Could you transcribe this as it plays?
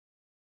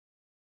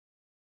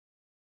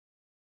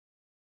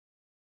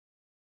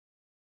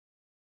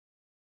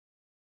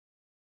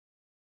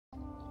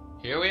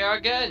Here we are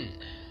again.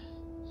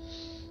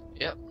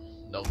 Yep,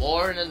 the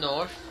war in the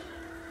north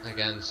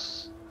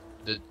against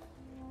the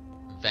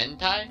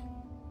Ventai,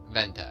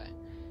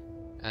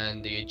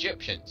 and the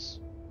Egyptians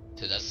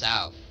to the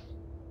south.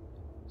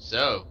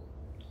 So,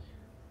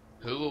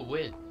 who will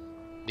win?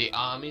 The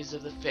armies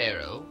of the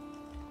Pharaoh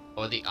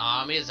or the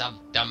armies of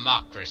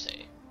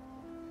democracy?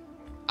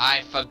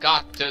 I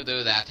forgot to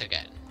do that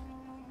again.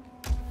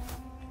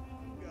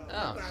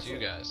 Oh, it's you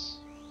guys.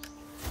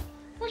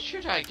 What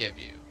should I give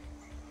you?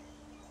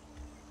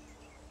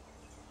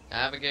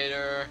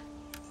 Navigator,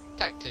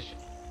 tactician.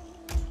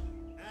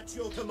 At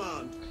your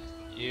command.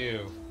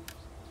 You're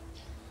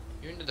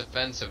in the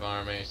defensive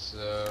army,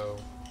 so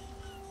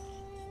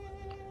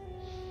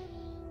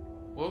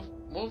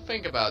we'll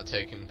think about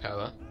taking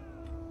Pella.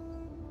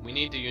 We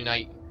need to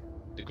unite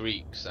the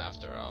Greeks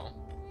after all,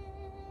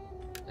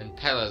 and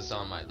Pella's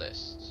on my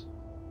list.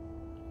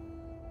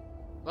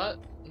 But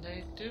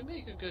they do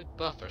make a good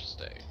buffer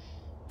state.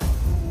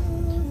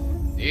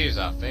 These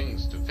are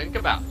things to think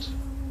about.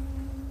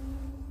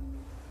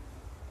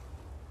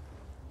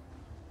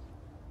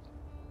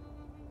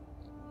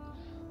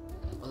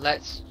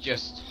 Let's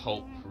just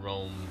hope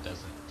Rome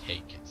doesn't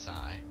take its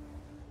eye.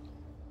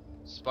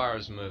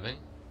 Spar's moving.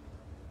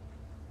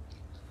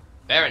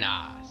 Very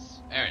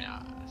nice, very nice.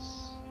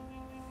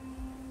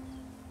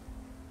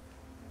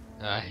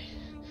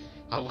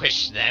 I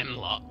wish them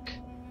luck.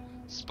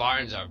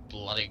 Spartans are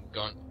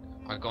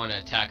going to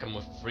attack them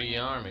with 3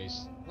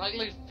 armies,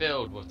 likely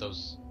filled with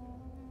those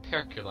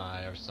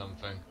Perculi or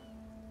something.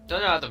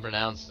 Don't know how to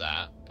pronounce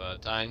that,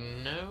 but I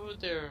know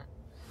they're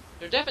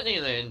definitely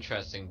an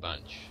interesting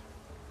bunch.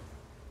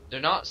 They're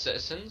not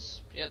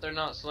citizens, yet they're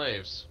not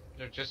slaves.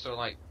 They're just sort of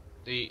like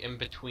the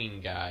in-between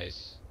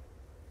guys.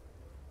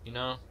 You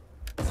know?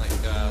 Like,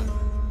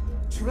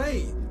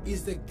 Trade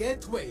is the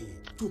gateway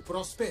to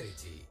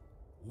prosperity.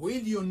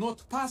 Will you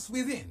not pass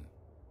within?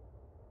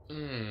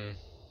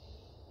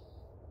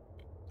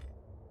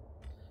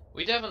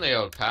 We definitely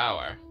hold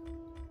power.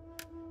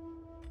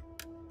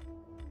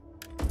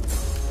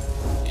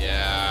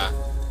 Yeah.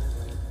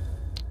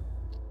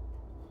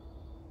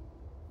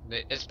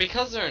 It's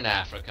because they're in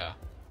Africa.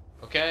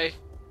 Okay?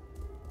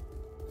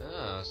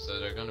 Oh, so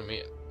they're gonna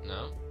meet...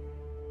 No?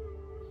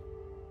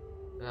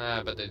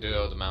 But they do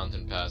owe the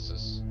mountain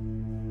passes.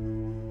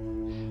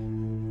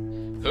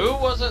 Who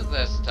was it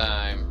this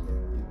time?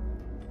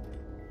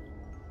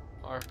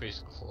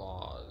 Harpy's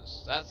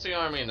Claws. That's the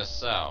army in the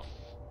south.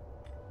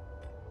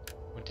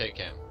 We'll take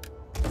him.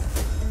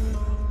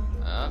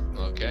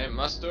 Okay,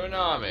 muster an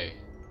army.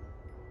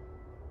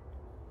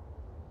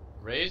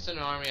 Raise an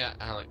army at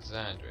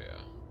Alexandria.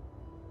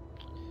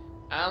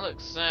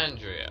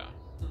 Alexandria.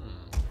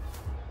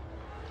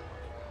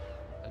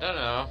 I don't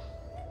know.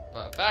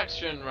 But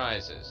faction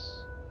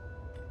rises.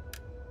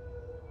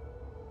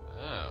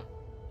 Oh.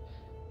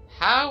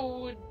 How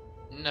would...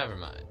 Never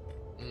mind.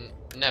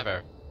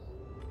 Never.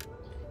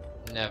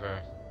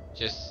 Never.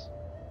 Just...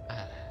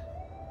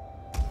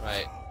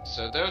 Right.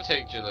 So they'll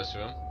take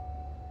Jerusalem.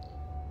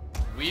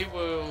 We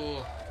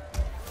will...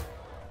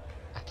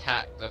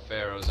 attack the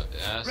pharaohs.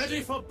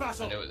 Ready for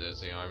battle. I knew it was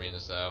the army in the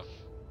south.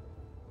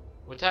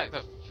 We'll attack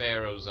the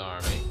pharaoh's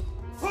army.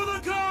 For the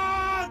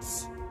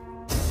gods!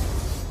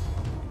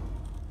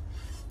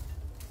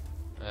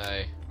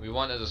 We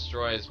want to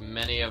destroy as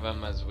many of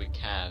them as we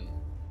can.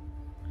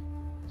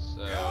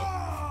 So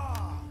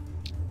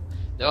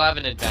they'll have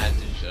an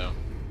advantage though.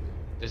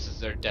 This is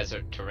their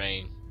desert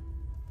terrain.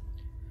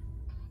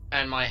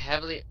 And my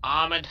heavily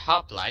armored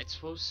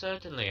hoplites will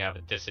certainly have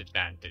a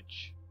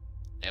disadvantage.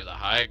 They have the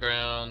high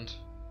ground,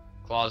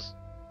 claws.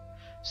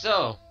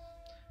 So,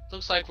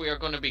 looks like we are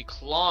going to be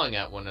clawing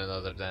at one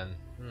another then.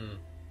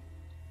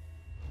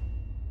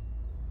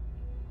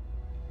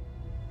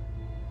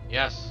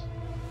 Yes,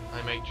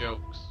 I make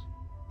jokes.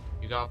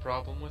 You got a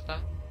problem with that?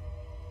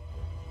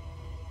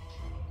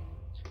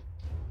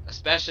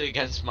 Especially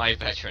against my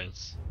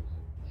veterans.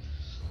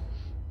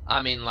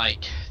 I mean,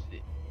 like,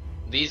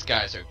 these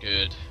guys are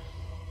good.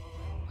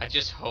 I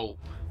just hope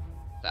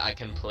that I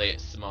can play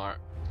it smart.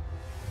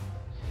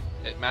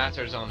 It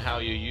matters on how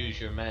you use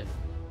your men.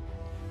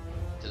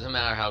 Doesn't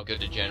matter how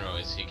good a general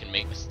is, he can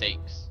make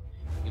mistakes.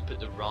 You put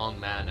the wrong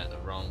man at the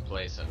wrong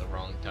place at the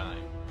wrong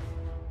time.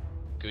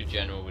 A good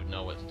general would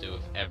know what to do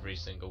with every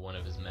single one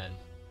of his men.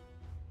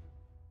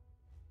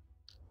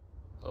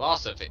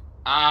 Philosophy.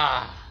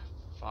 Fog.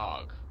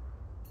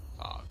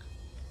 Fog.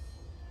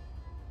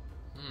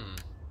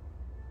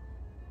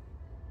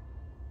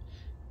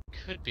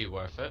 Could be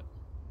worth it.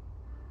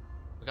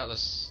 We got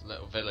this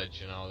little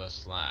village and all this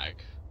slag.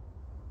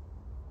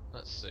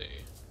 Let's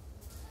see.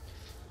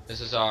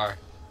 This is our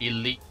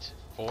elite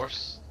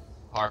force,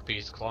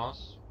 Harpy's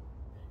Claws.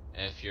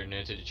 If you're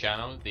new to the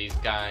channel, these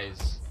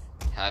guys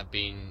have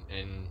been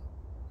in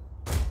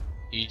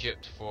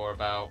Egypt for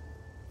about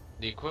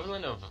the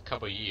equivalent of a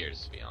couple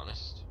years, to be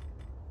honest.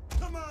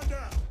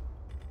 Commander!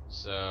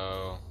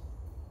 So,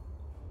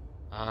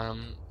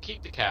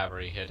 keep the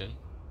cavalry hidden.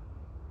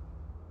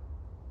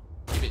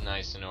 Keep it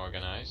nice and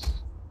organized.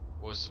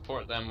 We'll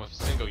support them with a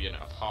single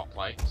unit of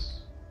hoplites.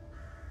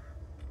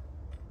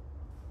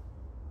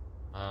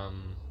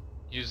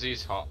 Use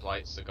these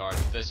hoplites to guard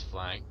this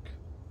flank.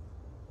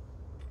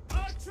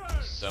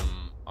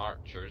 Some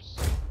archers.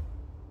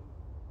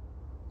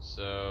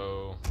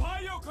 So By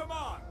your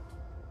command.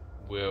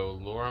 we'll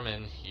lure them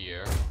in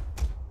here.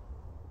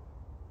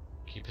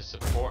 Keep a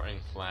supporting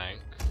flank.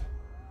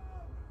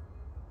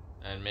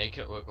 And make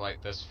it look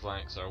like this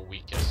flank's our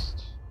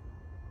weakest.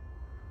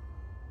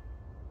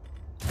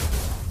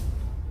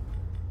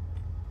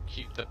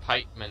 Keep the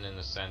pikemen in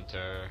the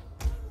center.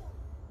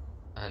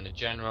 And the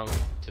general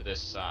to this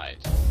side.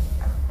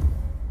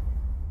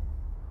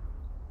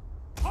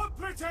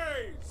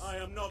 I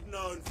am not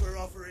known for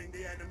offering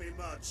the enemy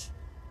much,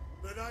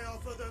 but I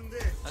offer them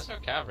this. That's our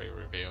cavalry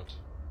revealed.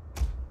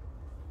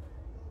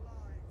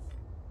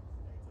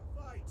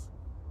 Fight,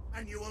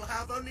 and you will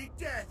have only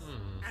death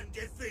and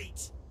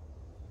defeat.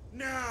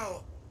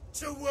 Now,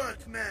 to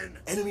work, men.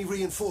 Enemy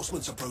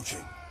reinforcements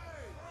approaching.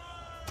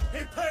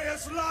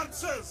 Hippeus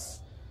Lancers!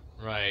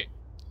 Right.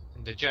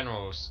 The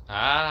generals.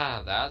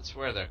 Ah, that's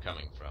where they're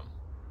coming from.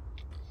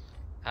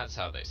 That's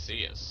how they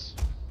see us.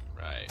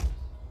 Right.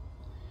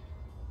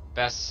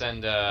 Best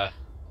send a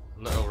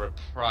little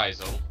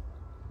reprisal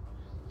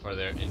for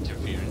their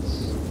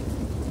interference.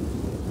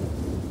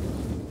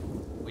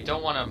 We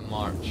don't want to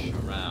march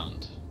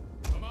around.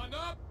 Come on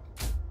up!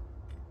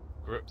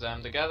 Group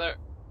them together.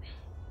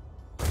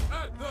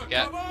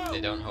 Forget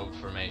they don't hold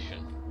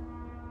formation.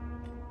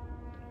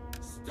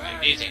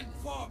 Easy.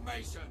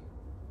 Formation.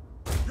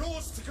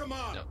 Yours to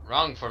command. No,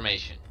 wrong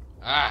formation.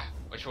 Ah,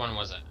 which one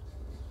was it?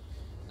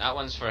 That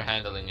one's for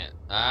handling it.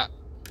 Ah,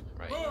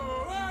 right.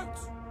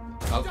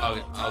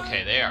 Oh,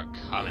 okay, they are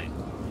coming.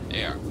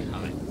 They are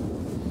coming.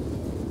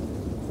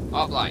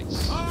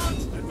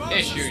 Hoplites,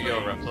 issue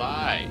your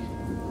reply.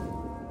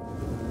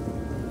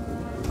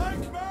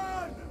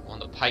 Pikemen! On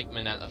the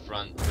pikemen at the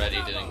front, ready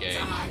to engage.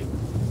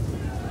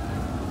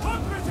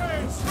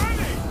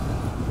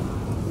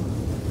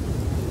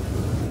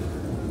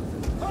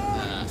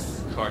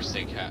 Of course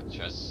they catch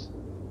us.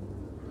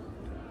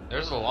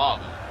 There's a lot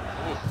of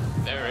them.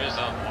 Oof, there is a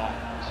lot.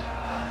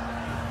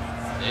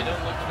 They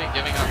don't look to be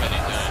giving up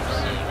anytime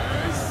soon.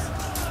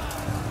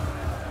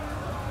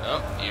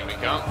 Oh, here we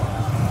come.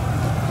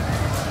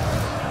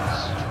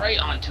 Straight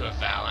onto a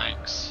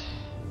phalanx.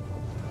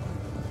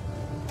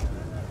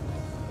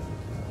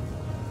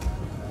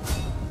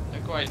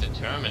 They're quite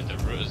determined to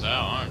root us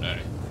out, aren't they?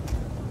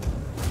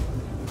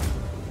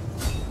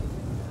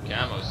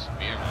 Camo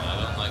spearman,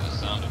 I don't like the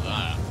sound of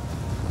that.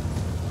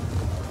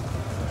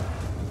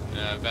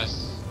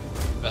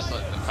 Best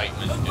let the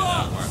pikemen do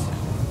that work.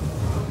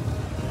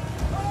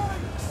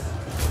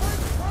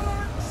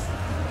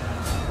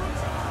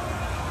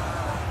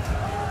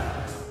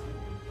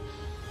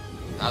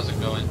 How's it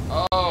going?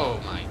 Oh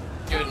my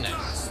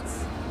goodness.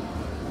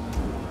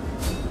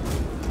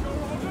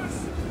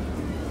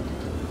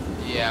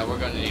 Yeah, we're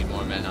gonna need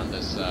more men on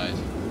this side.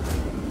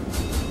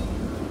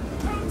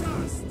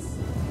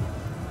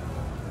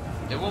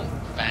 They won't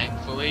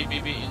thankfully be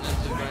beaten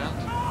into the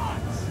ground,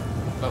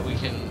 but we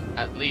can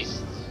at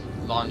least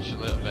launch a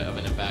little bit of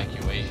an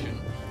evacuation.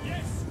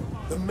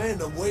 The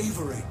men are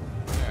wavering.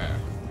 There.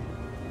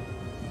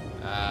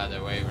 Ah,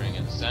 they're wavering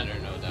in the center,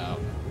 no doubt.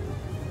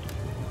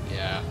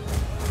 Yeah.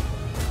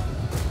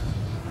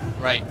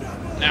 Right,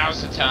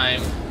 now's the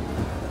time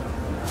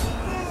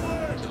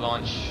to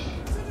launch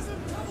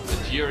the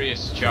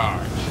furious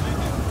charge.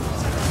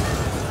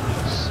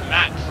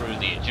 Smack through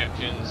the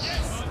Egyptians.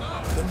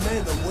 The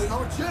men are wavering.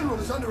 Our general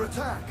is under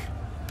attack.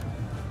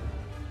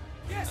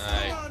 Yes,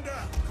 Alright. Commander!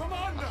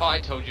 Commander! I thought I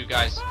told you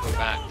guys to go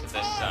back to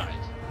this side.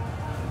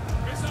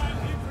 Missile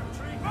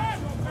infantry, back!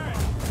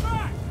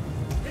 Back!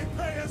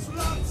 Hippeus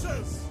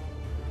Lancers!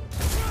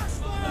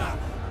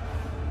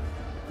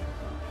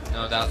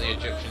 No doubt the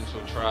Egyptians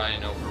will try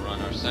and overrun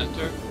our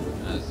center,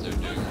 as they're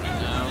doing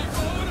right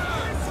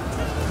now.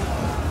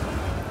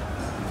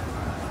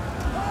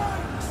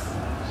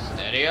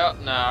 Steady up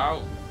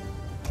now.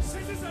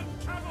 Citizen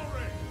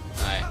cavalry!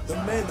 Aye, The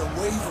men are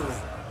wavering.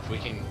 if we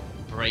can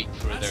break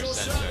through their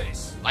center,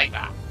 like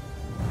that.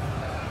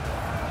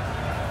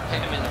 Hit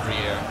them in the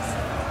rear.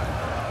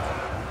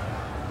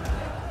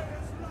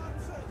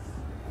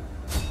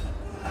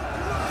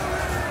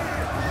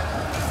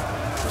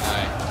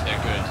 Aye,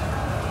 they're good.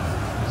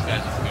 These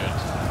guys are good.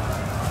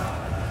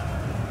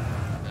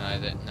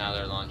 Now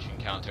they're launching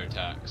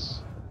counterattacks.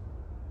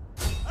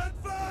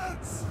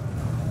 Advance!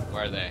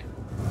 Where are they?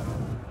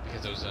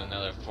 Because there was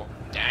another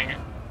dang it.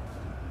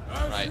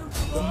 Right.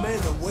 The men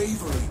are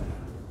wavering.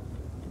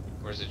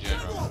 Where's the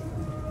general?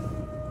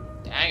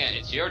 Dang it,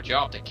 it's your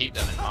job to keep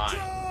them in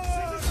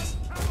line. Citizen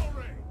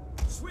cavalry!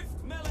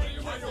 Swift melee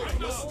cavalry!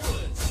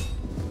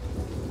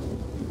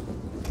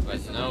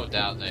 But no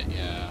doubt that,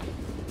 yeah.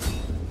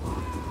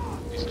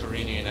 These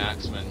Corinthian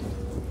axemen,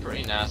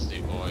 pretty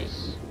nasty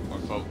boys, or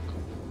folk.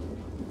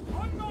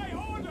 On my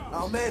order!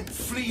 Our men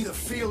flee the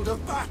field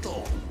of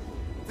battle.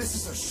 This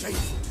is a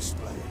shameful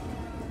display.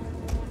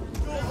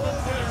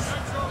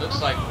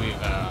 Looks like we've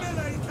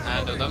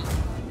handled them.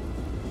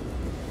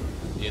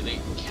 The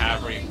elite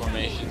cavalry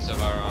formations of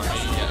our army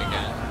yet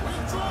again,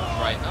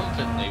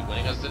 triumphantly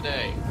winning us the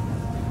day.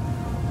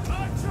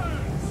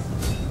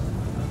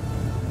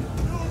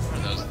 What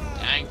are those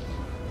dang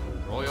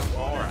royal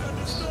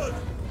forearms?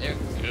 They're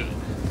good.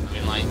 I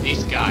mean, like,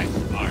 these guys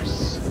are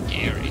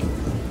scary.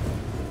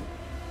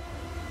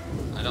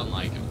 I don't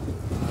like them.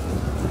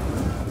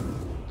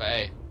 But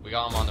hey, we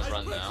got them on the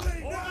run now.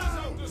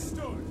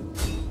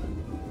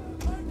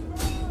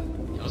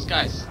 Those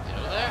guys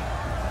still there?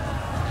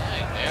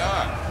 Yeah, they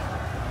are.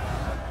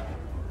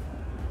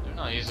 They're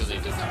not easily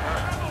deterred.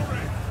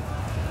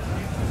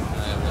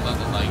 We'll let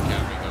the light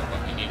cavalry go,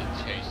 but we need to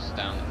chase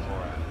down the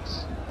forearms.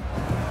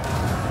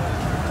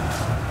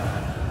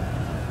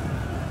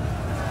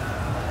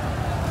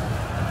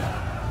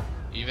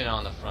 Even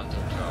on the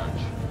frontal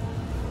charge.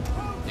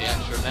 The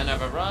extra men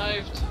have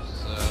arrived,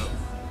 so...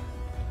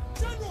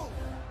 General!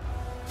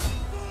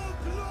 For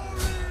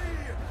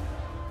glory!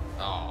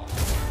 Oh.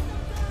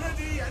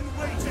 Ready and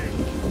waiting!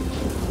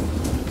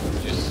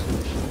 Just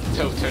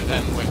filter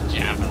them with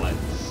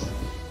javelins.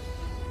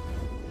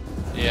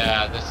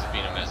 Yeah, this has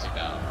been a messy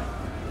battle.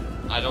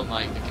 I don't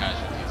like the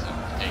casualties that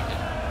we've taken.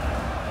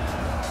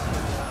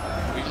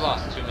 We've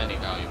lost too many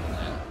valuable men.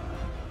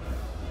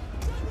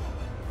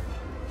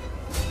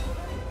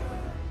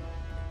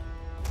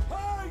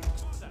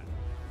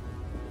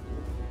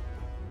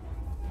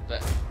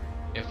 But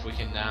if we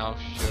can now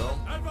show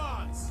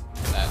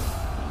that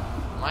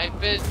my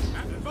bid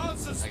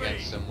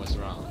against them was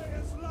wrong.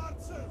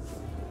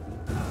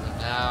 And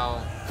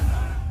now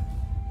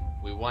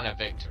we won a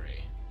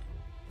victory,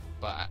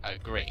 but at a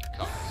great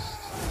cost.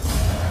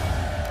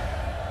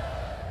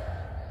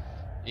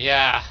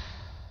 Yeah,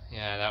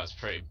 that was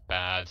pretty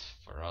bad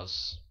for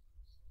us.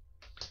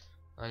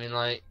 I mean,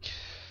 like,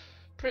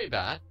 pretty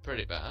bad,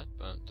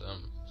 but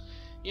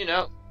you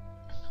know,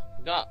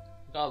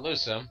 gotta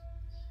lose some.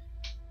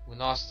 We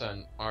lost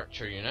an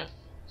archer unit.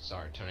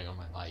 Sorry, turning on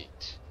my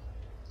light.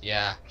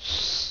 Yeah.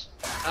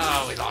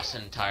 Oh, we lost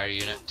an entire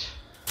unit.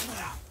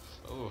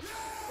 Oof.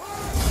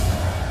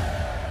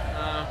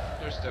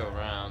 They're still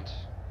around.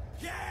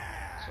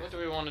 So what do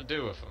we want to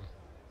do with them?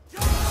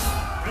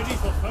 Ready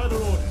for further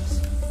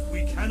orders.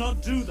 We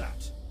cannot do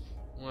that.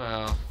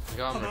 Well, we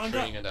got them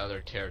retreating into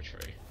other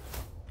territory.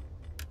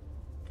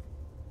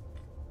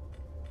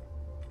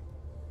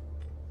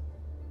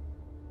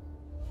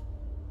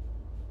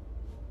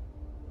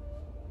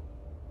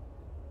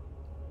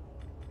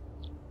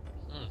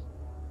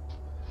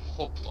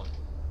 Hoplon.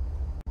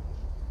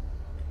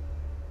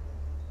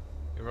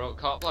 Heroic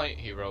Hoplite,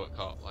 Heroic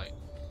Hoplite.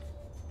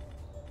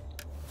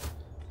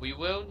 We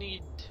will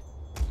need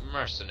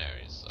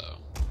mercenaries, though.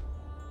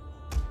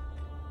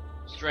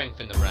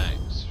 Strengthen the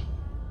ranks.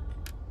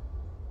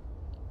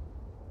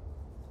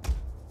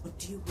 What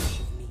do you wish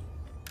of me?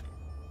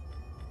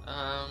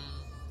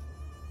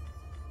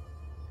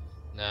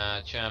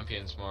 Nah,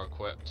 champion's more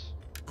equipped.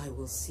 I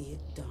will see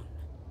it done.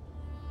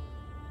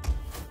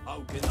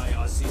 How can I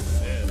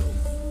assist Pharaoh?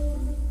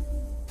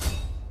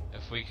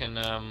 If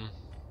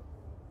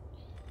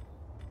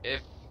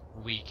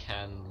we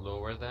can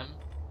lower them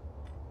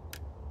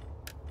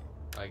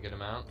by a good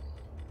amount.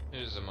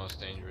 Who's the most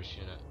dangerous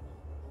unit?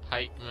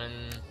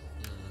 Pikemen.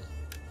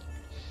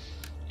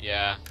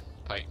 Yeah,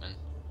 pikemen.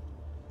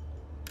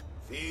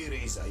 Fear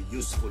is a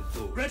useful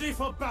tool. Ready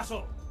for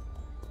battle!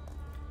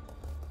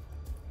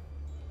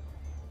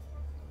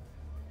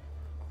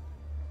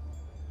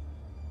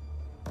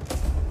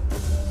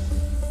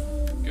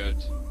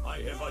 Good. I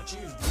have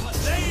achieved.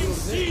 Lay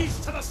siege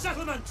to the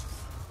settlement!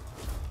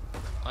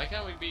 Why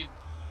can't we be...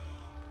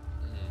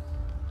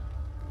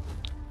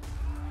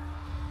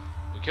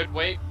 We could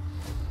wait.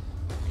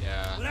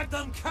 Yeah. Let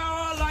them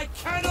cower like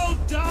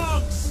kennelled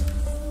dogs!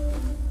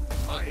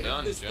 Well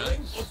done,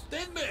 gents. Of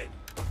 10 men.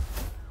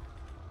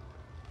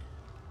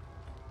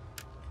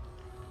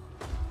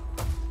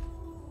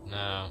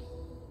 No.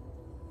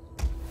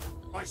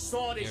 My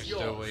sword You're is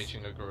yours. still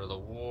waging a guerrilla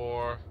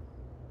war.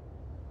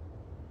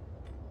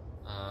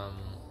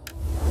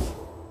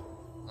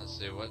 Let's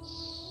see, what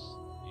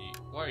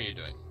are you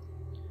doing?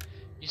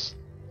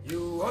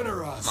 You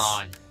honor us. Come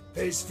on.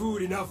 There's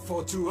food enough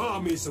for 2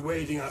 armies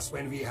awaiting us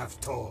when we have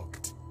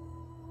talked.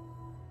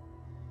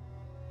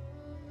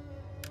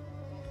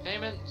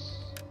 Payments.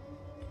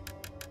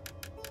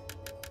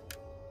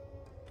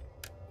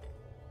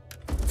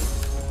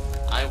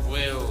 I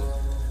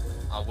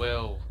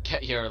will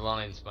get your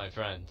alliance, my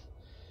friend.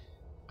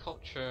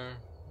 Culture.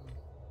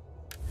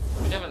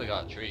 We definitely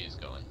got trees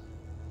going.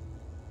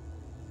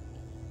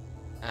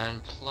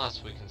 And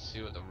plus we can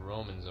see what the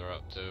Romans are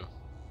up to.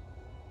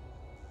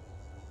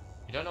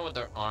 We don't know what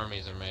their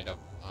armies are made up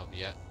of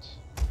yet.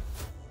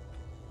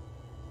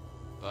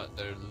 But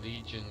their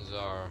legions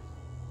are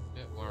a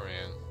bit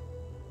worrying.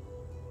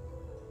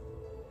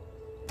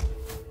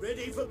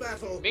 Ready for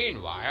battle.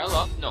 Meanwhile,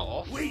 up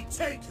north, We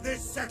take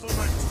this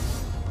settlement.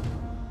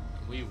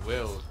 we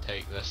will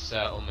take this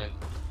settlement.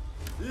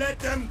 Let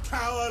them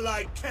cower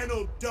like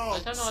kennelled I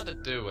dogs. don't know what to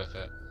do with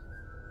it.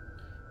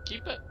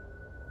 Keep it?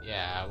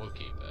 Yeah, we'll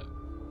keep it.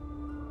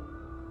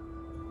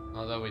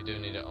 Although we do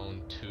need to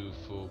own 2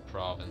 full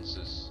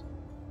provinces.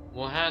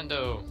 We'll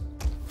handle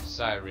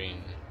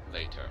Cyrene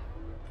later.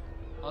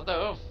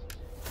 Although,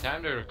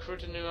 time to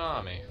recruit a new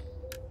army.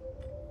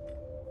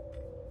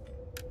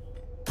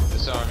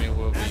 This army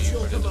will be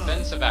for the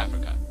defense of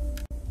Africa.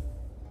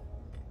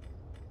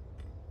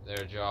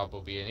 Their job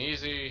will be an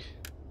easy,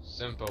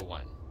 simple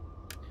one.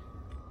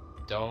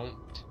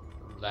 Don't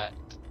let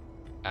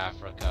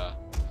Africa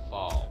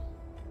fall.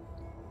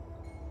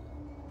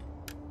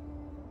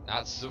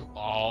 That's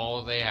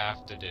all they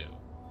have to do.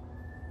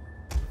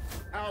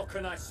 How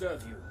can I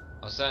serve you?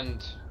 I'll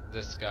send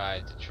this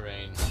guy to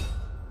train.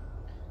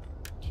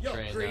 Your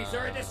creeds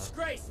are a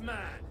disgrace,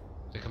 man!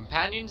 The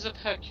Companions of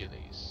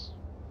Hercules.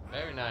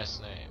 Very nice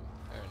name.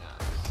 Very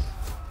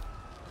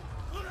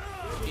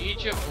nice.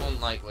 Egypt won't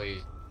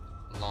likely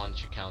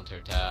launch a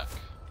counterattack.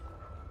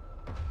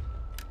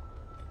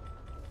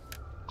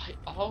 I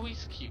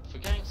always keep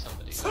forgetting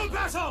somebody. To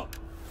battle!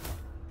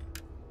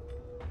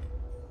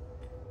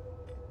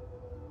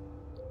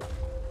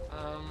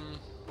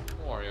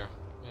 Warrior.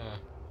 Yeah.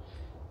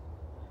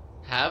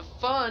 Have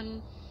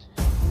fun!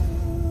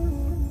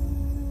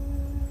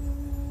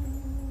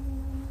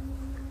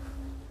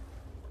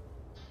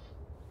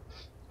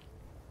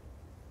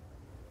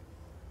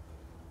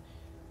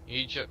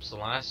 Egypt's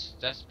last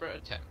desperate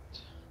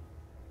attempt.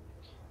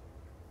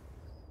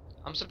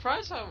 I'm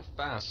surprised how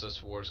fast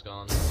this war's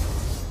gone.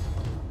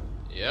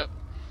 Yep.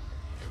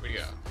 Here we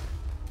go.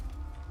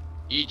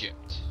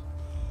 Egypt.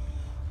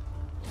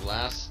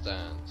 Last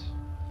stand.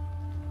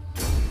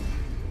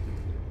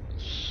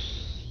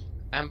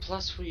 And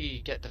plus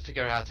we get to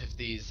figure out if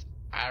these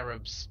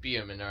Arab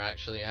spearmen are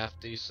actually half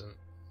decent.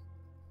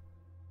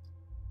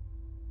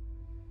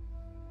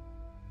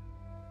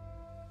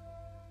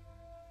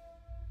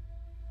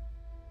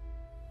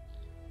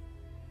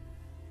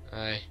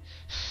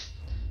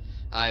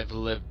 I've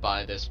lived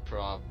by this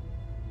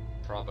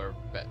proverb,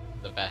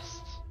 the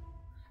best.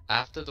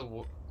 After the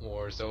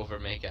war's over,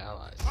 make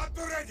allies.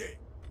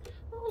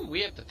 Ooh,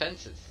 we have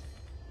defenses.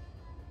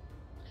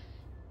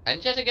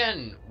 And yet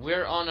again,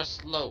 we're on a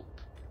slope.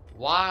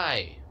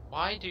 Why?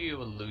 Why do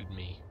you elude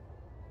me?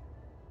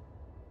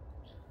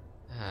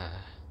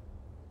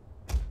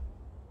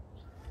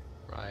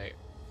 Right.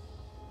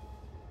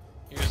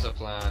 Here's the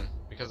plan.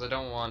 Because I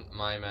don't want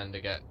my men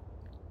to get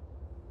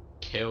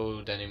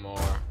killed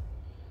anymore.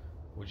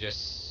 We'll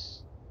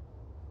just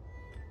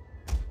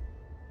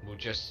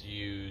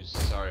use,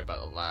 sorry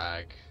about the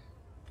lag.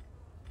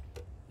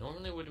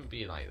 Normally it wouldn't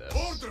be like this.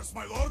 Orders,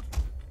 my lord.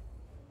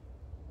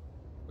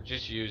 We'll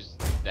just use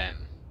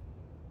them.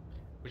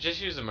 We'll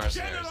just use the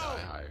mercenaries that I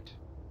hired.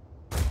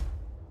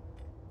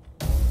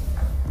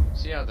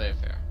 See how they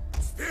fare.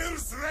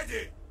 Spears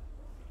ready.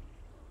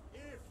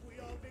 If we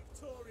are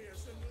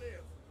victorious and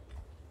live,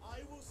 I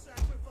will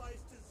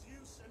sacrifice to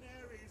Zeus and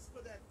Ares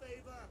for their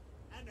favor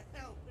and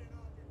help in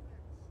our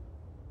defense.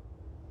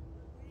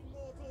 We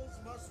mortals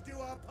must do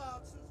our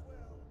parts as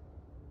well.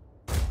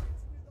 Fight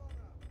with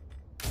honor.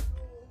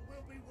 All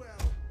will be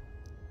well.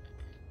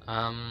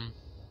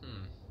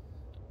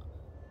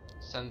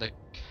 Send the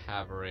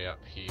cavalry up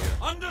here.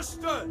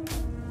 Understood!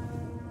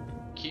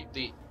 Keep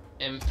the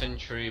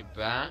infantry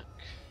back.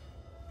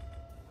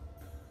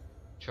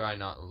 Try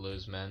not to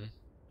lose men.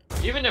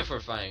 Even if we're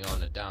fighting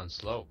on a down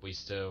slope, we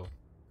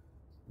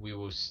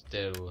will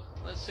still.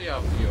 Let's see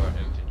how few our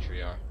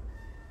infantry are.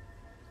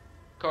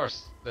 Of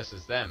course, this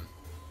is them.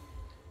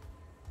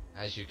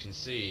 As you can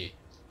see,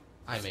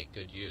 I make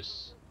good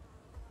use.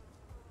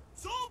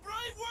 So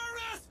brave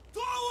warriors, to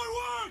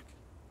our work!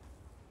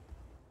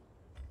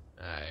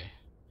 Aye.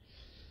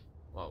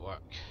 What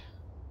work?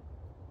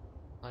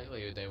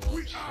 Likely they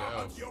won't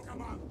show.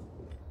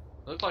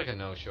 Look like a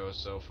no-show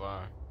so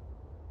far.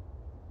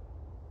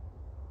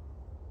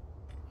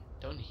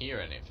 Don't hear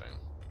anything.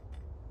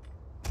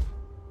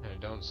 I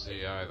don't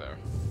see either.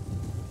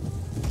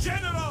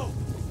 General!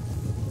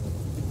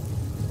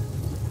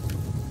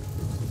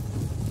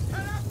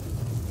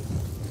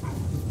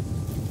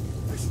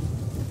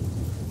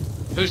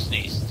 Who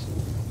sneezed?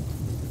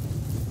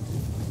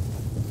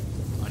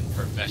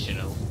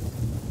 Unprofessional.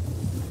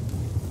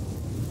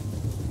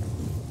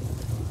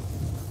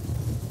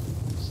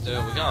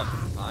 Still, we gotta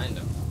find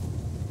him.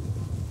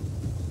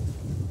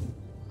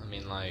 I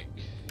mean, like,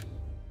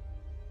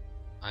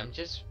 I'm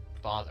just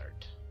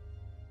bothered.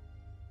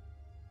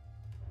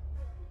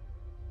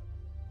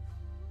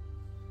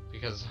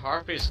 Because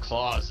Harpy's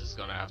Claws is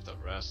gonna have to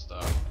rest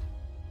up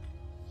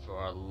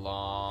for a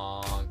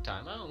long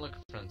time. I don't look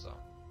at friend zone.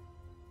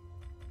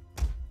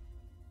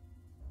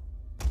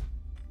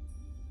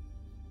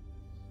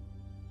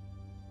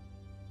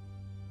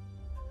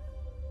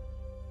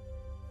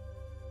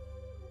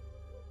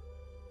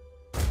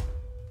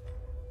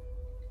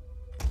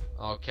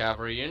 All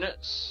cavalry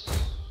units,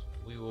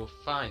 we will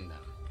find them.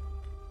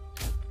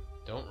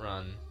 Don't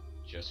run,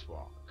 just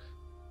walk.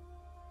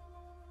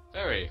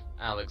 Very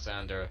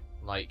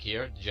Alexander-like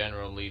here,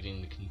 general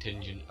leading the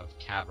contingent of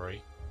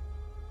cavalry.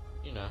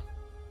 You know.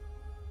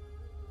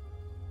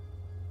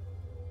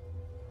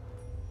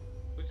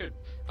 We could...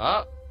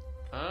 Oh!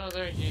 Oh,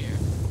 they're here.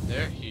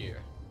 They're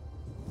here.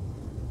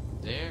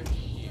 They're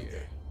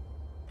here.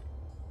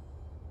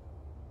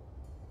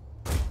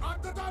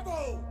 At the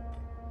devil!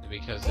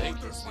 Because they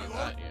can see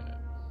that unit.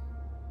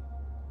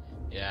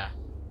 Yeah.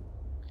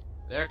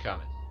 They're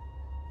coming.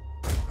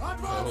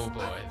 Oh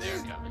boy, they're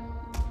coming.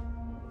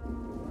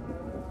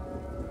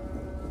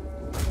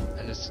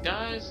 And the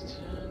skies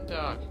turn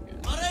dark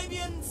again.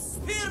 Arabian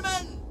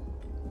spearmen!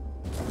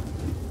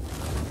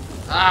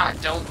 Ah,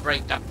 don't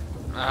break the...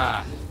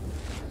 Ah.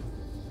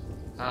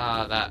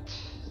 Ah, that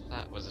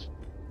was...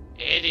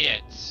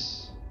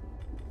 Idiots!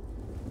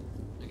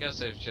 I guess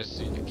they've just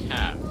seen a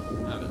cat,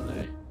 haven't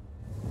they?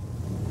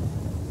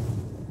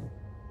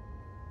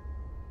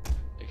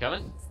 They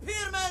coming?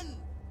 Spearmen!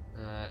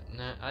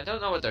 No, I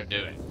don't know what they're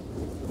doing.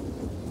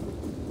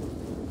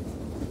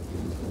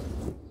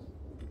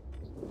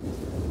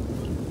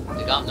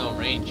 They got no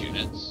range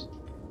units.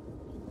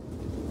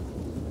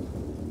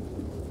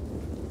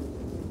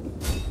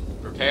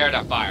 Prepare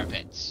the fire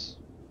pits.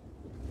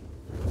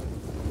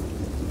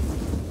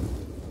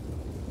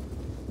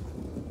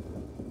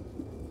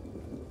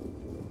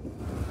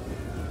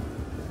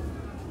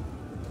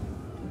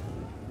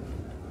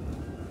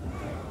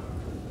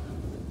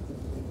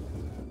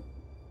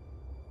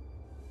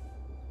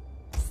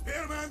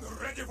 Spearmen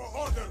ready for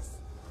orders!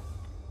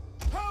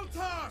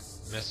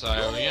 Peltas!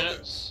 Missile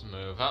units,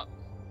 move up.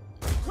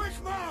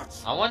 Quick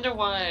march! I wonder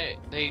why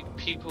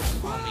people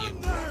call me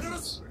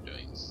orders for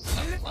doing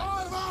stuff like this.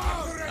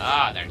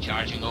 Ah, they're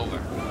charging over.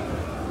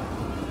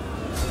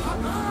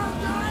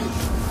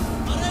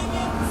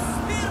 Arabian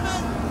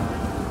spearmen!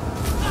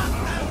 Knock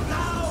them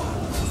down!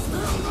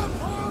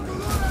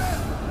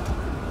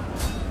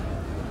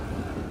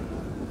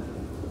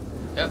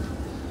 Yep.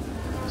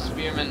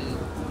 Spearmen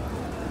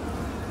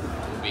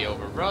will be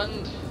overrun.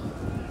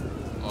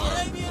 Or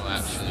will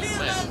actually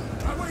win,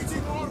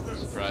 Awaiting orders!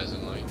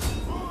 surprisingly.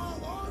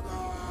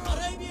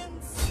 Arabian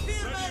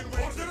spearmen!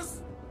 Orders!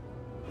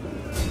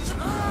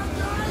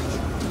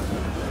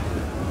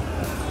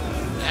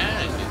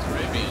 And these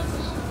Arabians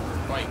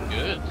quite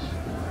good.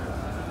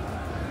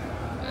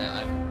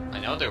 I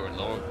know they were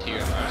low tier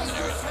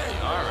mercenaries for the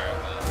armor,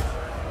 but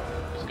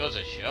this goes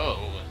to show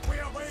We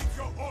await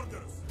your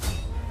orders!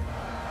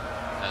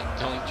 that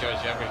don't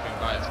judge everything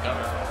by its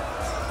cover.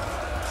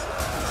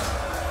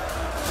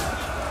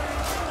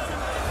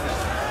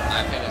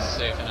 I think it's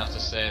safe enough to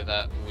say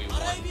that we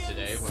won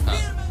today without...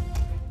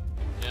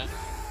 Yeah.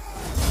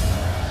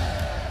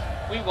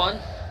 We won.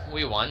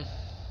 We won.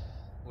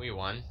 We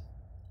won.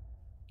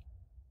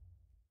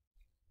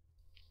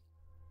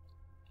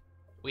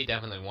 We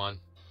definitely won.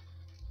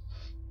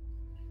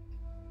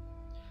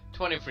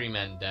 23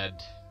 men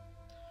dead.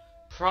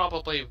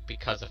 Probably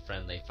because of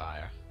friendly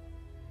fire.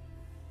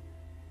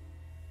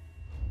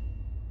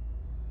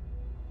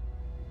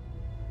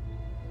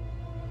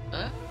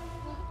 Huh?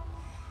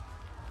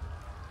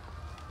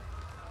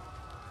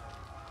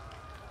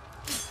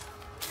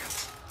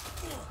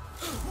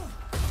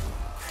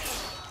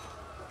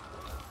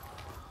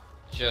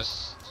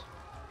 Just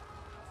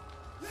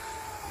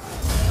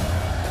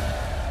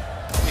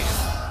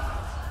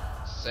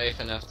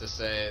safe enough to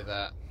say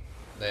that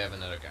they have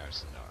another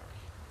garrison army.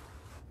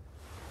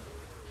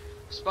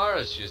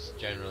 Spara's just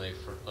generally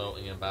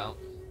floating about,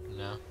 you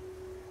know.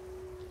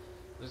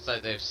 Looks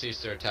like they've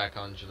ceased their attack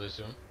on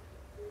Jerusalem.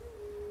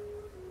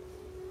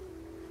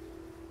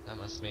 That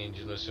must mean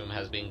Jerusalem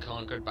has been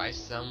conquered by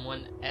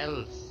someone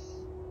else.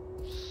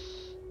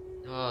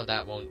 Oh,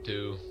 that won't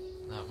do.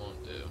 That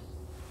won't do.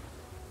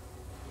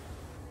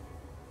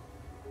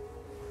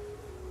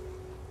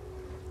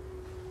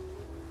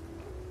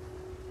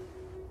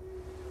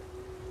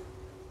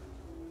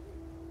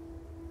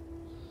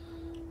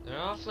 They're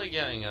awfully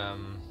getting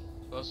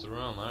close to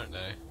Rome, aren't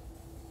they?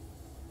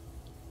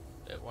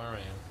 Bit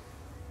worrying.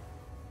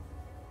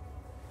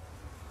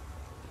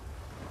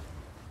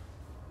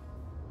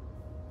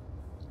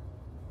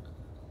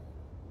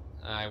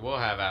 I will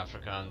have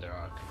Africa under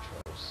our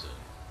control soon.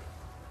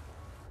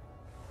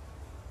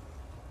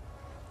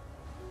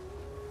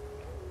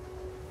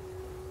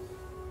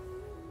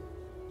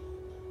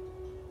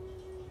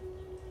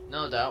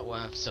 No doubt we'll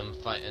have some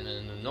fighting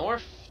in the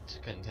north to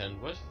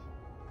contend with.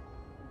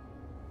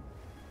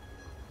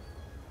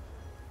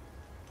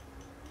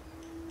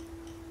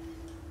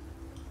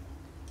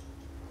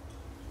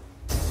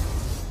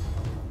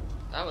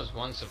 That was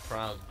once a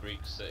proud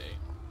Greek city.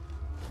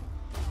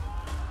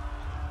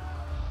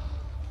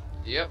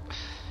 Yep.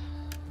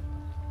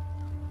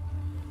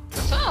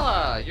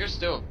 Masala, you're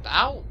still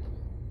out?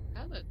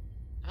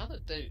 How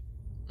did they...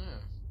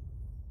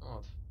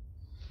 Odd.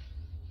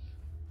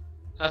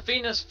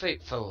 Athena's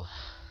faithful.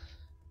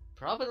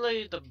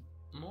 Probably the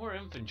more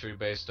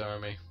infantry-based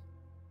army.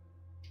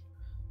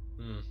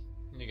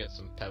 Need to get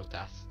some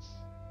peltasts.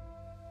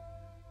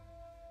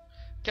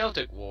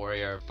 Celtic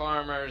warrior,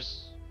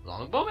 farmers,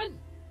 longbowmen.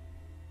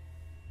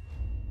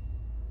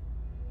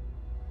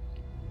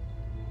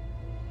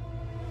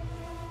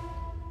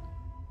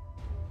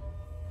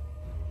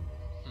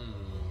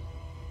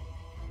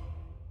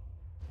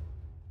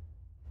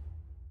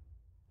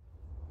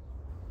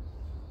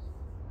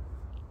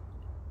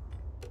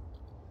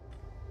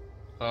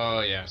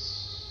 Oh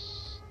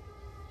yes.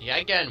 Yeah,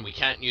 again, we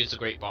can't use the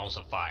great balls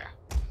of fire.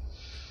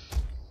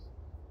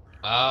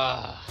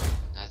 Ah,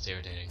 that's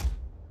irritating.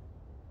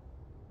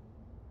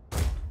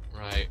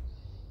 Right.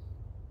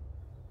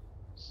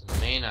 So the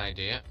main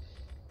idea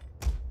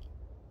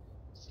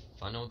is to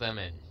funnel them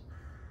in.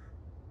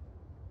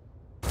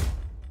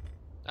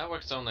 That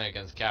works only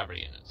against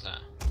cavalry units, huh?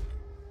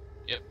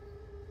 Yep.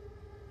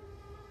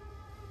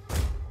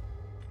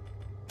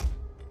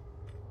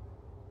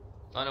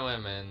 Funnel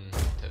him in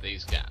to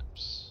these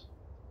gaps.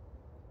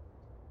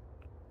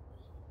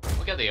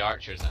 Look at the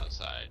archers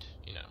outside,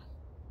 you know.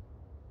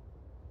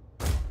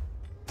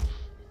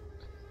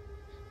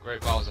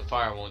 Great balls of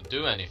fire won't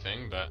do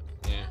anything, but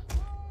yeah.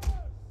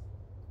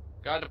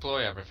 Gotta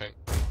deploy everything.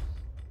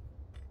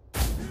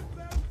 Give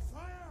them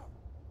fire!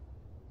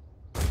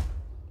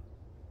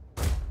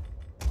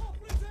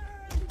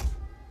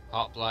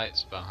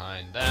 Hoplites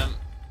behind them.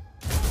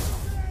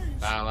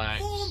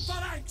 Phalanx. Form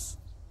phalanx!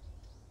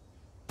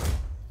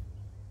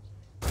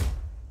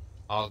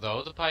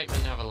 Although the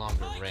pikemen have a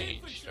longer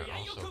range, they're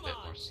also a bit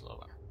more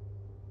slower.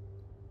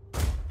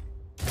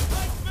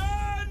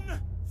 Pikemen!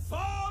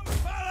 Form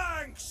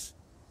phalanx!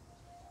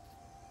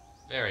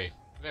 Very,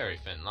 very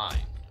thin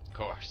line, of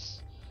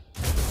course.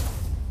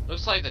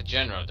 Looks like the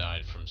general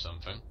died from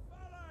something.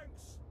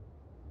 Phalanx!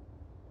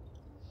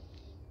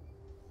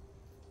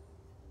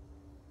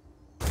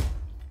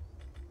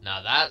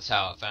 Now that's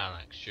how a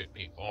phalanx should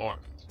be formed.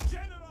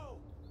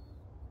 General!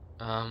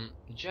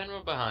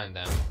 General behind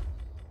them.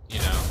 You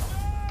know,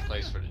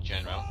 place for the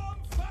general. Form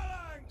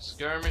phalanx!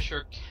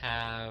 Skirmisher,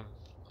 cav,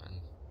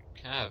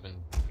 and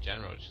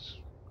general just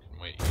can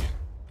wait here.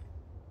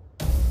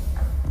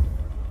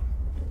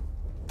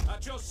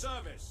 At your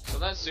service! So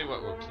let's see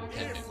what we're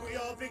contending If we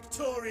are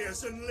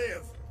victorious and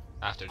live,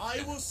 after the I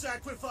general. will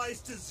sacrifice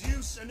to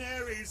Zeus and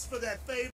Ares for their favor.